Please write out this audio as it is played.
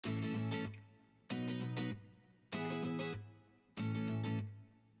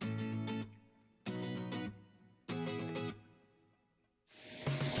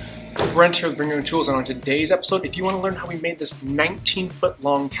Brent here with BYOTools, and on today's episode, if you want to learn how we made this 19-foot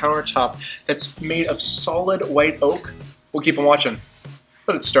long countertop that's made of solid white oak, we'll keep on watching.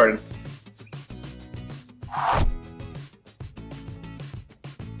 Let's get started.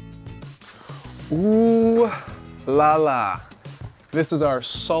 Ooh la la. This is our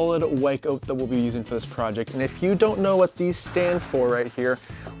solid white oak that we'll be using for this project. And if you don't know what these stand for right here,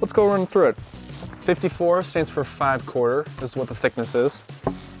 let's go run through it. 54 stands for 5/4. This is what the thickness is.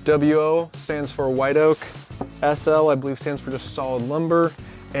 WO stands for white oak. SL, I believe, stands for just solid lumber.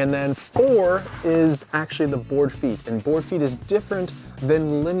 And then 4 is actually the board feet. And board feet is different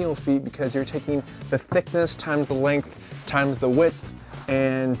than lineal feet because you're taking the thickness times the length times the width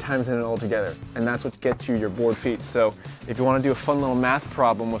and times it all together. And that's what gets you your board feet. So if you want to do a fun little math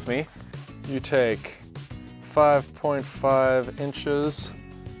problem with me, you take 5.5 inches,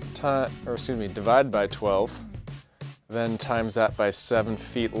 divide by 12, then times that by 7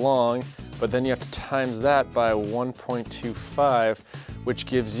 feet long, but then you have to times that by 1.25, which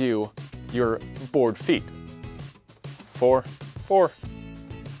gives you your board feet. 4. Now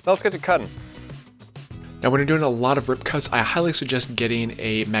let's get to cutting. Now when you're doing a lot of rip cuts, I highly suggest getting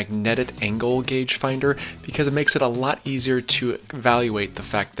a magnetic angle gauge finder because it makes it a lot easier to evaluate the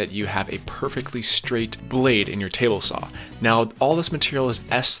fact that you have a perfectly straight blade in your table saw. Now all this material is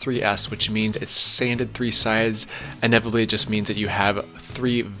S3S, which means it's sanded 3 sides. Inevitably it just means that you have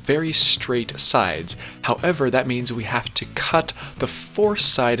 3 very straight sides. However, that means we have to cut the 4th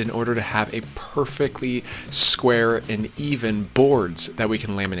side in order to have a perfectly square and even boards that we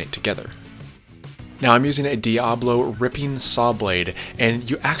can laminate together. Now I'm using a Diablo ripping saw blade, and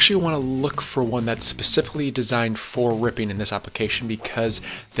you actually want to look for one that's specifically designed for ripping in this application because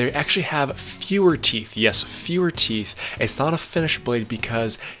they actually have fewer teeth. Yes, fewer teeth. It's not a finished blade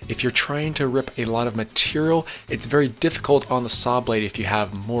because if you're trying to rip a lot of material, it's very difficult on the saw blade if you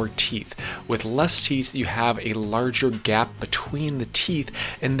have more teeth. With less teeth, you have a larger gap between the teeth,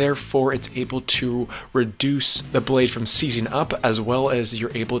 and therefore it's able to reduce the blade from seizing up, as well as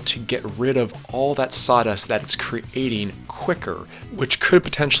you're able to get rid of all that sawdust that it's creating quicker, which could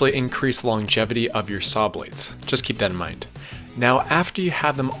potentially increase the longevity of your saw blades. Just keep that in mind. Now after you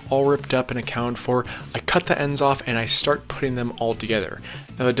have them all ripped up and accounted for, I cut the ends off and I start putting them all together.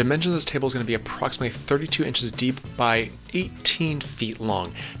 Now the dimension of this table is going to be approximately 32 inches deep by 18 feet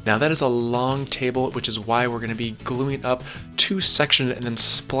long. Now that is a long table, which is why we're going to be gluing up 2 sections and then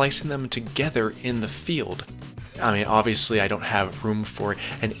splicing them together in the field. I mean, obviously I don't have room for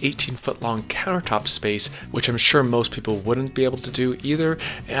an 18-foot long countertop space, which I'm sure most people wouldn't be able to do either.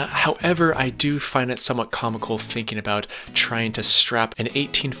 However, I do find it somewhat comical thinking about trying to strap an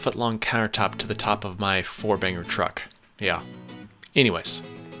 18-foot long countertop to the top of my 4-banger truck. Yeah. Anyways.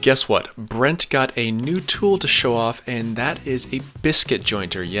 Guess what? Brent got a new tool to show off, and that is a biscuit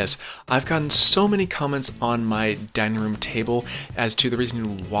jointer. Yes, I've gotten so many comments on my dining room table as to the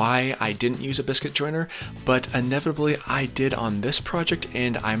reason why I didn't use a biscuit jointer, but inevitably I did on this project,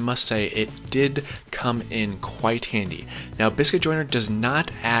 and I must say it did come in quite handy. Now, biscuit jointer does not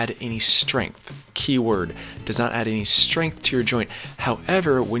add any strength. Keyword, does not add any strength to your joint.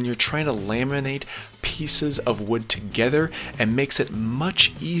 However, when you're trying to laminate pieces of wood together, it makes it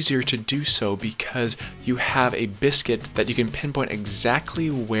much easier to do so because you have a biscuit that you can pinpoint exactly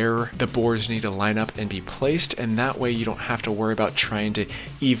where the boards need to line up and be placed, and that way you don't have to worry about trying to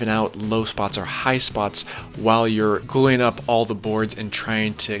even out low spots or high spots while you're gluing up all the boards and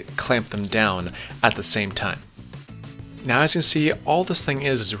trying to clamp them down at the same time. Now as you can see, all this thing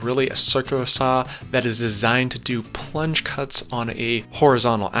is really a circular saw that is designed to do plunge cuts on a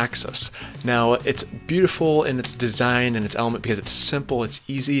horizontal axis. Now it's beautiful in its design and its element because it's simple, it's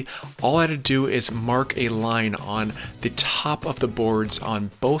easy. All I had to do is mark a line on the top of the boards on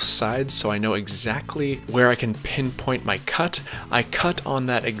both sides so I know exactly where I can pinpoint my cut. I cut on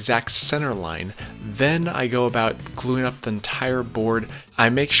that exact center line. Then I go about gluing up the entire board. I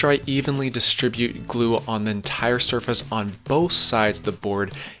make sure I evenly distribute glue on the entire surface on both sides of the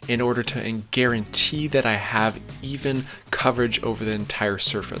board in order to guarantee that I have even coverage over the entire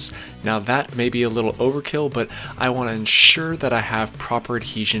surface. Now that may be a little overkill, but I want to ensure that I have proper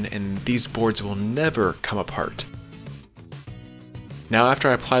adhesion and these boards will never come apart. Now after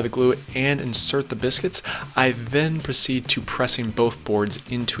I apply the glue and insert the biscuits, I then proceed to pressing both boards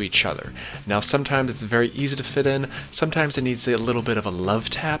into each other. Now sometimes it's very easy to fit in, sometimes it needs a little bit of a love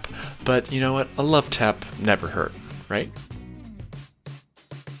tap, but you know what, a love tap never hurt, right?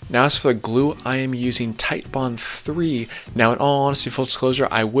 Now as for the glue, I am using Titebond 3. Now in all honesty, full disclosure,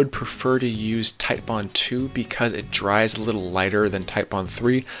 I would prefer to use Titebond 2 because it dries a little lighter than Titebond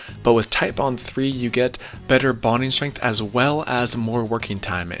 3, but with Titebond 3 you get better bonding strength as well as more working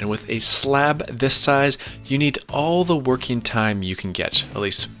time, and with a slab this size, you need all the working time you can get, at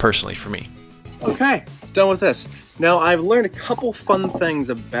least personally for me. Okay, done with this. Now I've learned a couple fun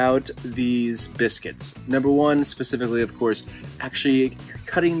things about these biscuits. Number one, specifically of course, actually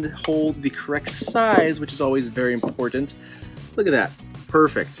cutting the hole the correct size, which is always very important. Look at that,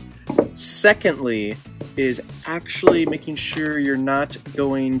 perfect. Secondly, is actually making sure you're not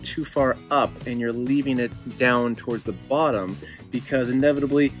going too far up and you're leaving it down towards the bottom, because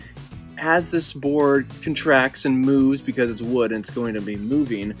inevitably as this board contracts and moves, because it's wood and it's going to be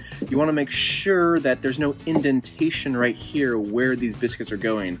moving, you want to make sure that there's no indentation right here where these biscuits are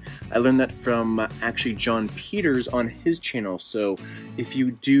going. I learned that from actually John Peters on his channel, so if you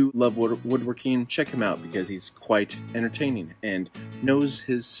do love woodworking, check him out because he's quite entertaining and knows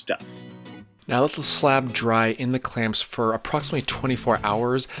his stuff. Now let the slab dry in the clamps for approximately 24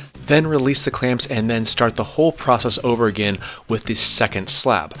 hours, then release the clamps and then start the whole process over again with the second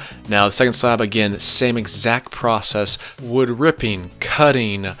slab. Now the second slab, again, same exact process: wood ripping,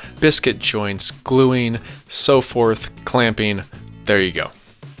 cutting, biscuit joints, gluing, so forth, clamping. There you go.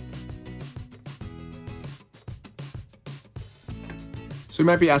 So you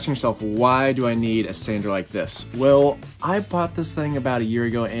might be asking yourself, why do I need a sander like this? Well, I bought this thing about a year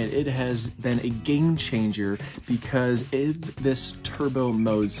ago and it has been a game changer because of this turbo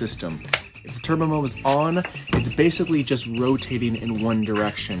mode system. If the turbo mode is on, it's basically just rotating in one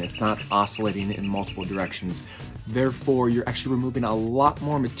direction. It's not oscillating in multiple directions. Therefore, you're actually removing a lot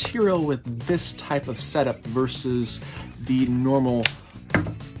more material with this type of setup versus the normal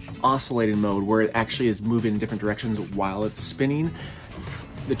oscillating mode where it actually is moving in different directions while it's spinning.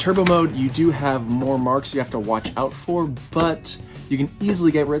 The turbo mode, you do have more marks you have to watch out for, but you can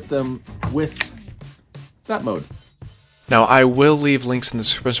easily get rid of them with that mode. Now I will leave links in the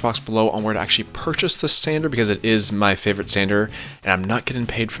description box below on where to actually purchase this sander because it is my favorite sander and I'm not getting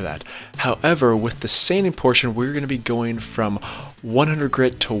paid for that. However, with the sanding portion, we're going to be going from 100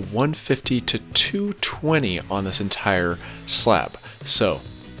 grit to 150 to 220 on this entire slab. So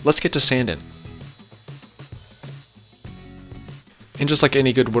let's get to sanding. And just like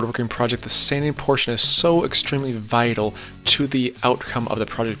any good woodworking project, the sanding portion is so extremely vital to the outcome of the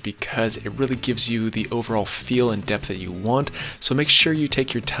project because it really gives you the overall feel and depth that you want. So make sure you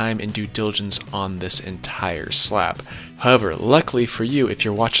take your time and due diligence on this entire slab. However, luckily for you, if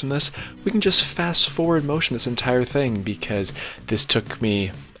you're watching this, we can just fast forward motion this entire thing because this took me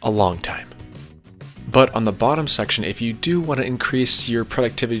a long time. But on the bottom section, if you do want to increase your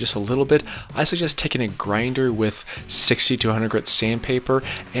productivity just a little bit, I suggest taking a grinder with 60 to 100 grit sandpaper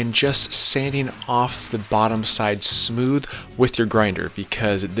and just sanding off the bottom side smooth with your grinder,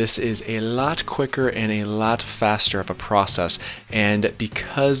 because this is a lot quicker and a lot faster of a process. And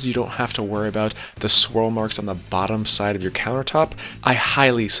because you don't have to worry about the swirl marks on the bottom side of your countertop, I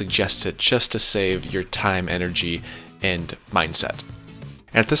highly suggest it just to save your time, energy, and mindset.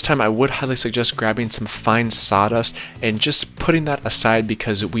 And at this time, I would highly suggest grabbing some fine sawdust and just putting that aside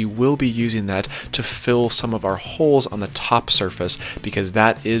because we will be using that to fill some of our holes on the top surface, because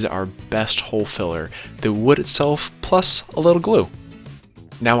that is our best hole filler, the wood itself plus a little glue.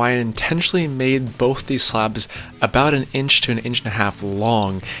 Now I intentionally made both these slabs about 1 inch to 1.5 inches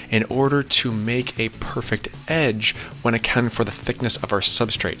long in order to make a perfect edge when accounting for the thickness of our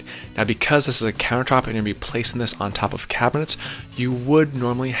substrate. Now because this is a countertop and you're going to be placing this on top of cabinets, you would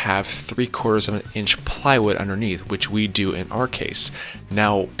normally have 3/4 of an inch plywood underneath, which we do in our case.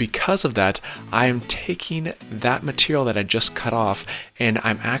 Now because of that, I am taking that material that I just cut off and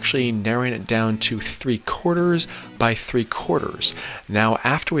I'm actually narrowing it down to 3/4 by 3/4. Now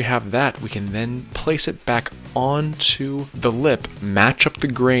after we have that, we can then place it back onto the lip, match up the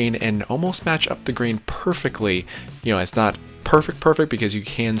grain, and almost match up the grain perfectly. You know, it's not perfect because you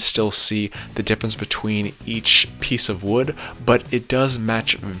can still see the difference between each piece of wood, but it does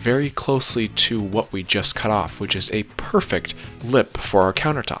match very closely to what we just cut off, which is a perfect lip for our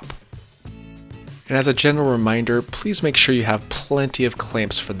countertop. And as a general reminder, please make sure you have plenty of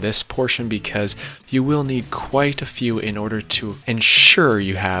clamps for this portion because you will need quite a few in order to ensure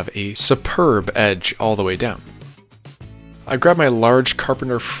you have a superb edge all the way down. I grab my large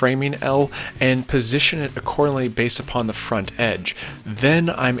carpenter framing L and position it accordingly based upon the front edge. Then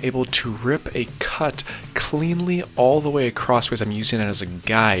I'm able to rip a cut cleanly all the way across because I'm using it as a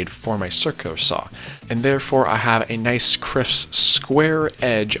guide for my circular saw. And therefore I have a nice crisp square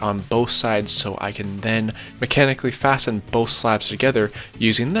edge on both sides, so I can then mechanically fasten both slabs together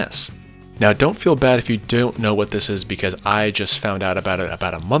using this. Now don't feel bad if you don't know what this is, because I just found out about it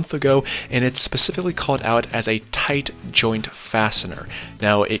about a month ago, and it's specifically called out as a tight joint fastener.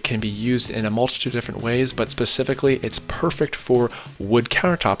 Now it can be used in a multitude of different ways, but specifically it's perfect for wood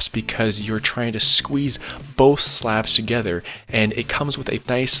countertops because you're trying to squeeze both slabs together, and it comes with a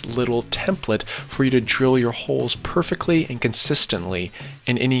nice little template for you to drill your holes perfectly and consistently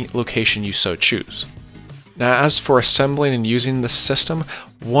in any location you so choose. Now, as for assembling and using this system,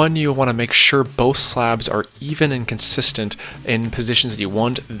 one, you'll want to make sure both slabs are even and consistent in positions that you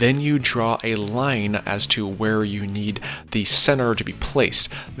want. Then you draw a line as to where you need the center to be placed.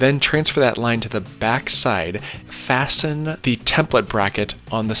 Then transfer that line to the back side. Fasten the template bracket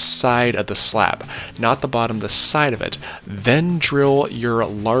on the side of the slab, not the bottom, the side of it. Then drill your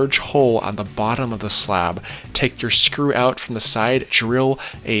large hole on the bottom of the slab. Take your screw out from the side, drill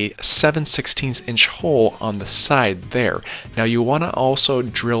a 7/16 inch hole on the side there. Now you want to also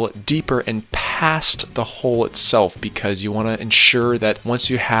drill deeper and past the hole itself, because you want to ensure that once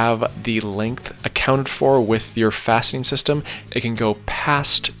you have the length accounted for with your fastening system, it can go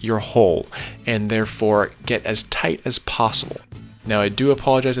past your hole and therefore get as tight as possible. Now I do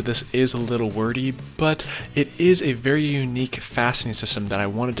apologize that this is a little wordy, but it is a very unique fastening system that I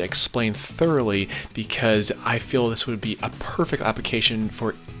wanted to explain thoroughly because I feel this would be a perfect application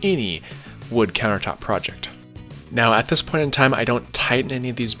for any wood countertop project. Now at this point in time, I don't tighten any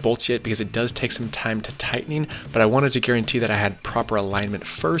of these bolts yet because it does take some time to tightening, but I wanted to guarantee that I had proper alignment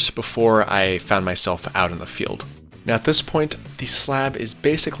first before I found myself out in the field. Now at this point, the slab is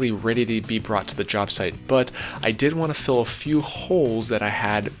basically ready to be brought to the job site, but I did want to fill a few holes that I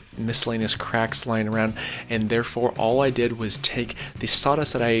had miscellaneous cracks lying around, and therefore all I did was take the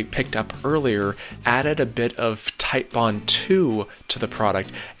sawdust that I picked up earlier, added a bit of Titebond 2 to the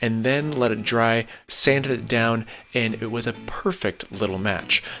product, and then let it dry, sanded it down, and it was a perfect little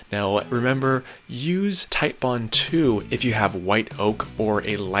match. Now remember, use Titebond 2 if you have white oak or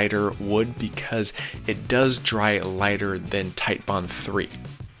a lighter wood, because it does dry lighter than Titebond 3.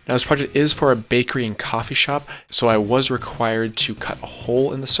 Now this project is for a bakery and coffee shop, so I was required to cut a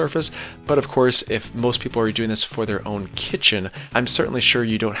hole in the surface, but of course if most people are doing this for their own kitchen, I'm certainly sure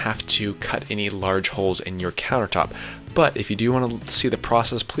you don't have to cut any large holes in your countertop. But if you do want to see the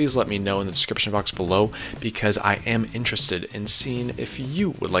process, please let me know in the description box below, because I am interested in seeing if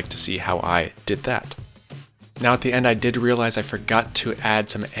you would like to see how I did that. Now at the end I did realize I forgot to add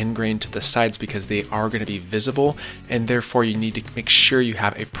some end grain to the sides because they are going to be visible, and therefore you need to make sure you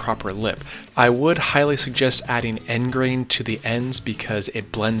have a proper lip. I would highly suggest adding end grain to the ends because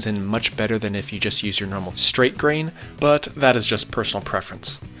it blends in much better than if you just use your normal straight grain, but that is just personal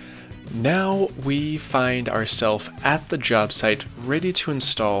preference. Now we find ourselves at the job site ready to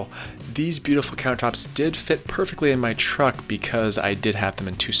install. These beautiful countertops did fit perfectly in my truck because I did have them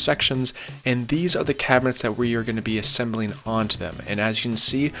in 2 sections, and these are the cabinets that we are going to be assembling onto them. And as you can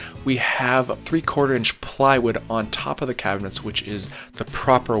see, we have 3/4 inch plywood on top of the cabinets, which is the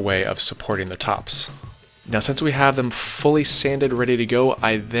proper way of supporting the tops. Now since we have them fully sanded ready to go,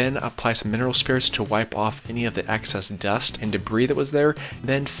 I then apply some mineral spirits to wipe off any of the excess dust and debris that was there,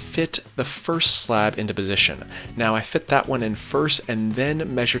 then fit the first slab into position. Now I fit that one in first and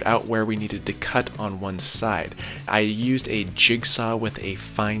then measured out where we needed to cut on one side. I used a jigsaw with a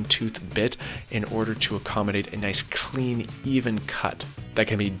fine tooth bit in order to accommodate a nice clean, even cut that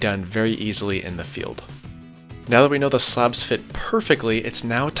can be done very easily in the field. Now that we know the slabs fit perfectly, it's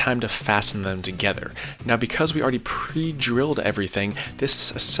now time to fasten them together. Now because we already pre-drilled everything,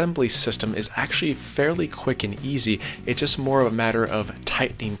 this assembly system is actually fairly quick and easy. It's just more of a matter of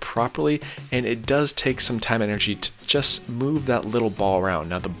tightening properly, and it does take some time and energy to just move that little ball around.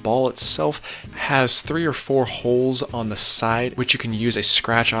 Now the ball itself has 3 or 4 holes on the side, which you can use a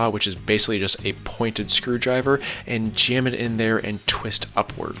scratch awl, which is basically just a pointed screwdriver, and jam it in there and twist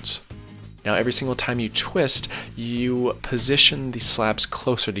upwards. Now every single time you twist, you position the slabs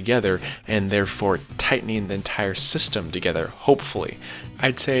closer together and therefore tightening the entire system together, hopefully.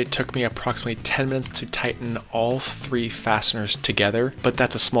 I'd say it took me approximately 10 minutes to tighten all 3 fasteners together, but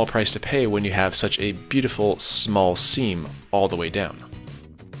that's a small price to pay when you have such a beautiful small seam all the way down.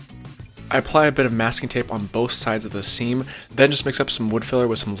 I apply a bit of masking tape on both sides of the seam, then just mix up some wood filler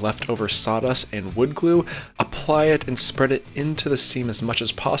with some leftover sawdust and wood glue, apply it and spread it into the seam as much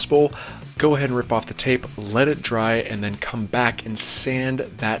as possible. Go ahead and rip off the tape, let it dry, and then come back and sand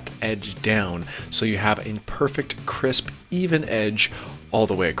that edge down so you have a perfect, crisp, even edge all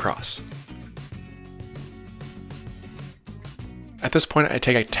the way across. At this point, I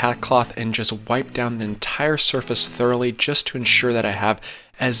take a tack cloth and just wipe down the entire surface thoroughly just to ensure that I have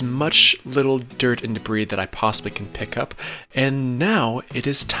as much little dirt and debris that I possibly can pick up. And now it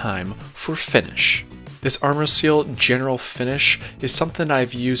is time for finish. This Armor Seal General Finish is something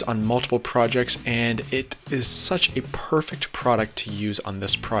I've used on multiple projects, and it is such a perfect product to use on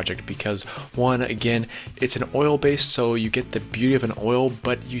this project because, one, again, it's an oil base, so you get the beauty of an oil,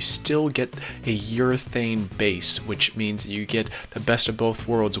 but you still get a urethane base, which means you get the best of both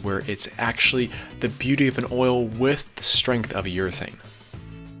worlds where it's actually the beauty of an oil with the strength of a urethane.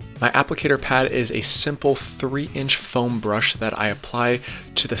 My applicator pad is a simple 3-inch foam brush that I apply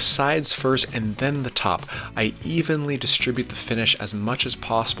to the sides first and then the top. I evenly distribute the finish as much as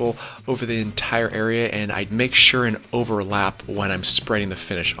possible over the entire area, and I make sure and overlap when I'm spreading the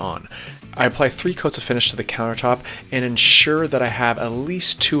finish on. I apply 3 coats of finish to the countertop and ensure that I have at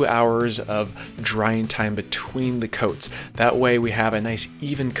least 2 hours of drying time between the coats. That way we have a nice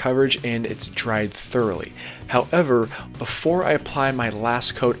even coverage and it's dried thoroughly. However, before I apply my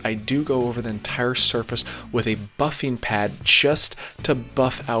last coat, I do go over the entire surface with a buffing pad just to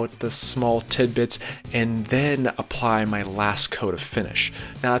buff out the small tidbits and then apply my last coat of finish.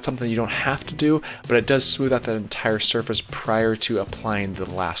 Now that's something you don't have to do, but it does smooth out that entire surface prior to applying the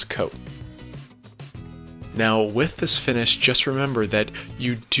last coat. Now with this finish, just remember that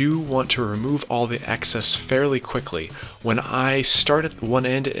you do want to remove all the excess fairly quickly. When I started at one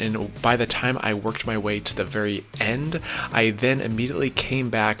end and by the time I worked my way to the very end, I then immediately came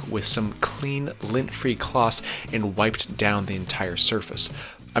back with some clean lint-free cloths and wiped down the entire surface.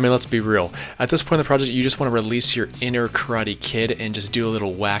 I mean, let's be real. At this point in the project, you just want to release your inner Karate Kid and just do a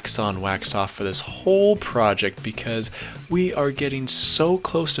little wax on, wax off for this whole project because we are getting so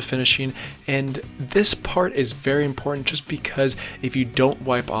close to finishing, and this part is very important just because if you don't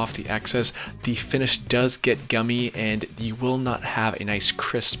wipe off the excess, the finish does get gummy and you will not have a nice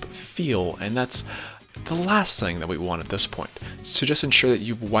crisp feel, and that's the last thing that we want at this point. So just ensure that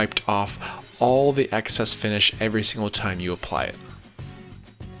you've wiped off all the excess finish every single time you apply it.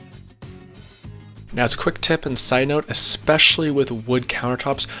 Now, as a quick tip and side note, especially with wood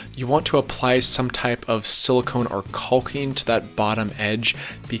countertops, you want to apply some type of silicone or caulking to that bottom edge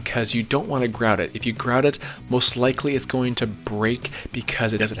because you don't want to grout it. If you grout it, most likely it's going to break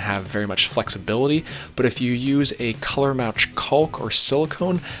because it doesn't have very much flexibility. But if you use a color match caulk or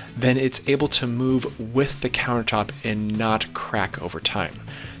silicone, then it's able to move with the countertop and not crack over time.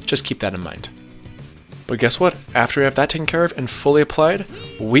 Just keep that in mind. But guess what? After you have that taken care of and fully applied,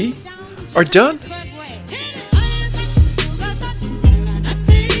 we are done.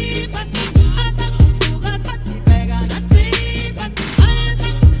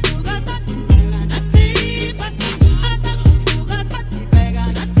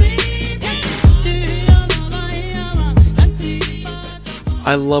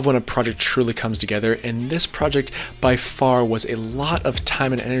 I love when a project truly comes together, and this project by far was a lot of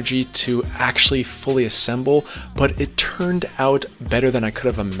time and energy to actually fully assemble, but it turned out better than I could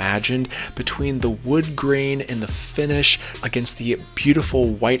have imagined. Between the wood grain and the finish against the beautiful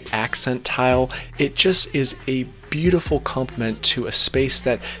white accent tile, it just is a beautiful complement to a space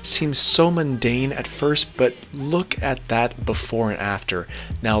that seems so mundane at first, but look at that before and after.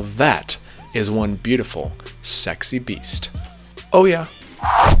 Now that is one beautiful, sexy beast. Oh yeah.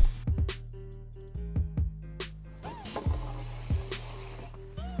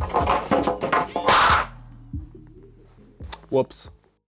 Whoops.